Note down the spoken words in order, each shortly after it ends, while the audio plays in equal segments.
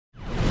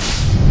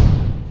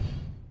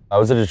I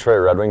was a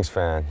Detroit Red Wings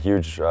fan,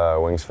 huge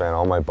Wings fan.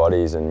 All my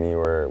buddies and me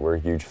were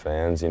huge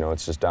fans. You know,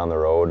 it's just down the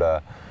road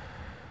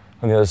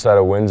on the other side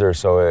of Windsor.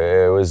 So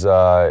it was.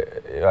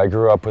 I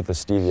grew up with the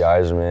Stevie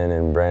Yzerman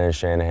and Brandon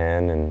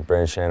Shanahan, and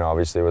Brandon Shanahan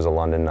obviously was a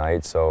London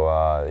Knight,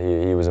 so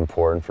he was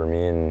important for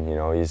me. And you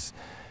know, he's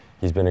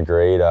been a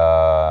great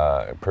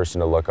person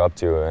to look up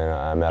to. And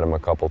I met him a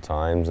couple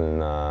times,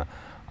 and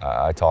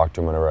I talk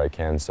to him whenever I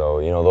can. So,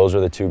 you know, those are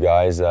the two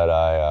guys that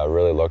I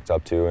really looked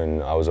up to,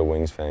 and I was a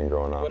Wings fan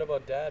growing up. What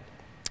about Dad?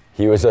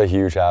 He was a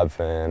huge Hab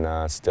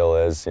fan, still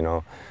is, you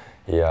know.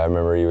 I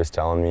remember he was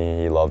telling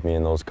me he loved me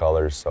in those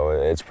colors, so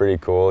it's pretty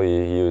cool.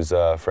 He was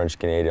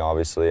French-Canadian,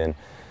 obviously, and,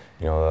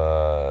 you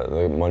know,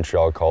 the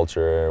Montreal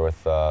culture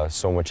with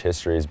so much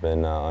history has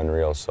been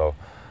unreal. So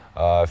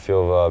I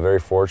feel very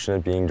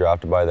fortunate being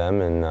drafted by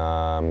them, and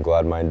I'm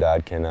glad my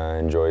dad can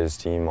enjoy his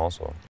team also.